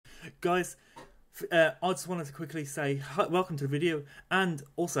guys, I just wanted to quickly say welcome to the video, and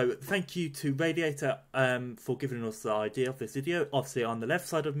also thank you to Radiator for giving us the idea of this video. Obviously on the left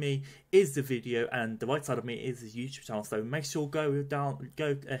side of me is the video and the right side of me is his YouTube channel, so make sure go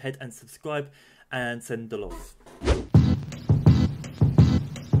ahead and subscribe and send the love.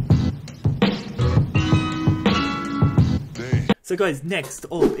 So guys, next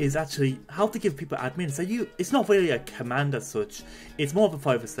up is actually how to give people admin. So it's not really a command as such, it's more of a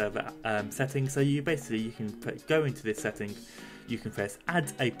private server setting. So you can go into this setting, you can press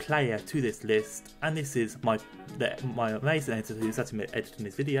add a player to this list, and this is my amazing editor who's actually editing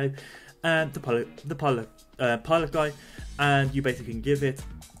this video, and the pilot guy, and you basically can give it.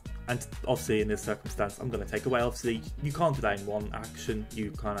 And obviously in this circumstance I'm going to take away, obviously you can't do that in one action,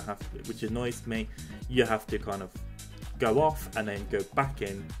 you kind of have to, which annoys me, you have to kind of go off and then go back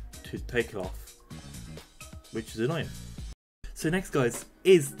in to take it off, which is annoying. So next guys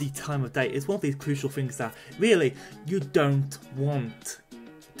is the time of day. It's one of these crucial things that really you don't want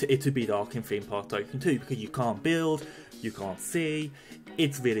it to be dark in theme park Tycoon 2, because you can't build, you can't see,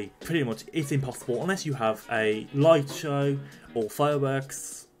 it's really pretty much it's impossible unless you have a light show or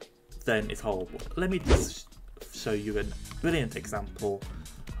fireworks, then it's horrible. Let me just show you a brilliant example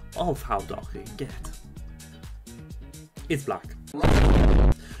of how dark it can get. It's black.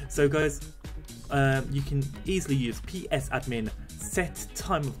 So guys, you can easily use Psadmin set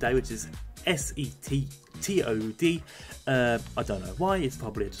time of day, which is SETTOD. I don't know why, it's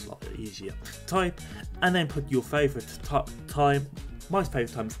probably just a lot easier to type, and then put your favourite time. My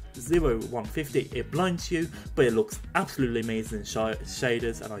favourite time is 0150. It blinds you, but it looks absolutely amazing in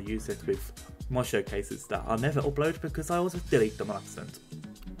shaders, and I use it with my showcases that I'll never upload because I always delete them on accident.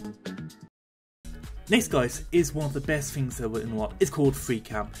 Next guys is one of the best things in the world. It's called free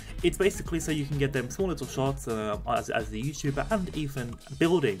cam. It's basically so you can get them small little shots as a YouTuber, and even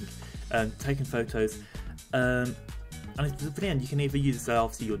building and taking photos. And it's brilliant. You can either use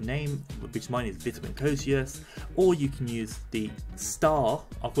obviously your name, which mine is Vitamin Cosius, or you can use the star,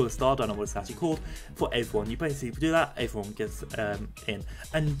 I'll call it a star, I don't know what it's actually called, for everyone. You basically do that, everyone gets in.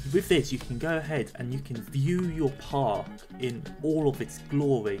 And with this you can go ahead and you can view your park in all of its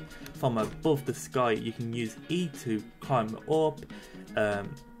glory from above the sky. You can use E to climb up,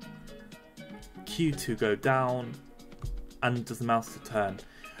 Q to go down, and just the mouse to turn.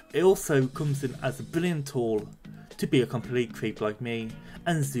 It also comes in as a brilliant tool to be a complete creep like me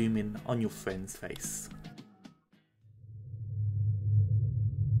and zoom in on your friend's face.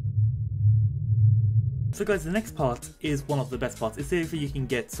 So guys, the next part is one of the best parts. It's either you can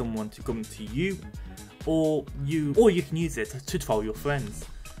get someone to come to you, or you can use it to troll your friends.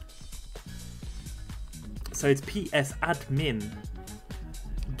 So it's Psadmin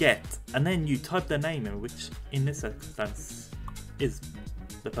get, and then you type their name in, which in this circumstance is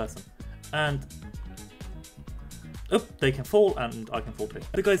the person, and they can fall, and I can fall too.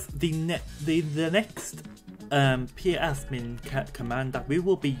 So guys, the next Psadmin command that we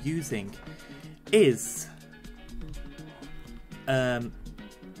will be using is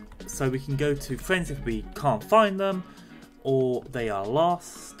so we can go to friends if we can't find them, or they are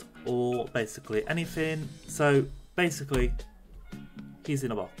lost, or basically anything. So basically, he's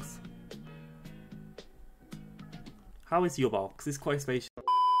in a box. How is your box? It's quite spacious.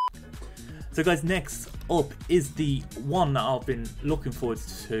 So guys, next up is the one that I've been looking forward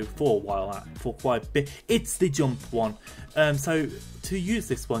to for a while, for quite a bit. It's the jump one. So to use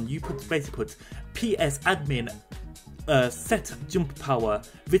this one, you basically put Psadmin set jump power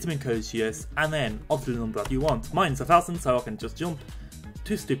Vitamin Cosius, and then of the number that you want. Mine's 1000, so I can just jump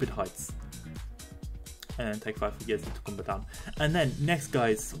to stupid heights and take 5 years to come back down. And then next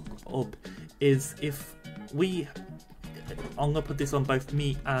guys up is if I'm gonna put this on both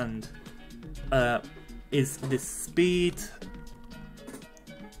me and is this speed,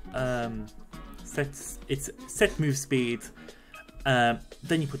 set move speed, then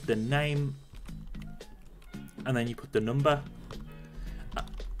you put the name, and then you put the number.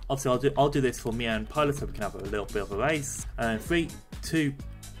 Obviously I'll do this for me and Pilot so we can have a little bit of a race. And then 3, 2,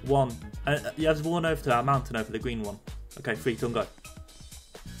 1, and you have to run over to our mountain, over the green one. Okay, 3, 2, 1, go.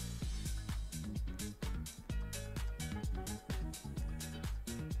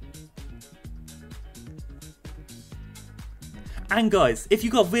 And guys, if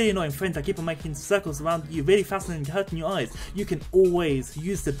you've got really annoying friends that keep on making circles around you, really fascinating, hurting your eyes, you can always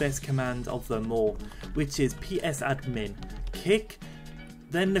use the best command of them all, which is Psadmin kick,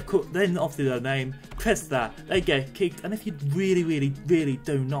 then obviously their name, press that, they get kicked, and if you really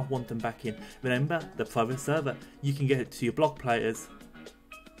do not want them back in, remember the private server, you can get it to your block players,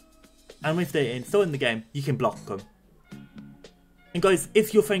 and if they're still in the game, you can block them. And guys,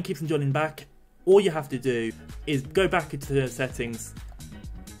 if your phone keeps on joining back, all you have to do is go back into the settings,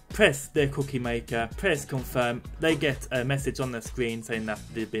 press their cookie maker, press confirm. They get a message on their screen saying that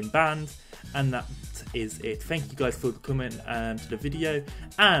they've been banned, and that is it. Thank you guys for coming to the video,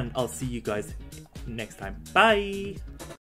 and I'll see you guys next time. Bye.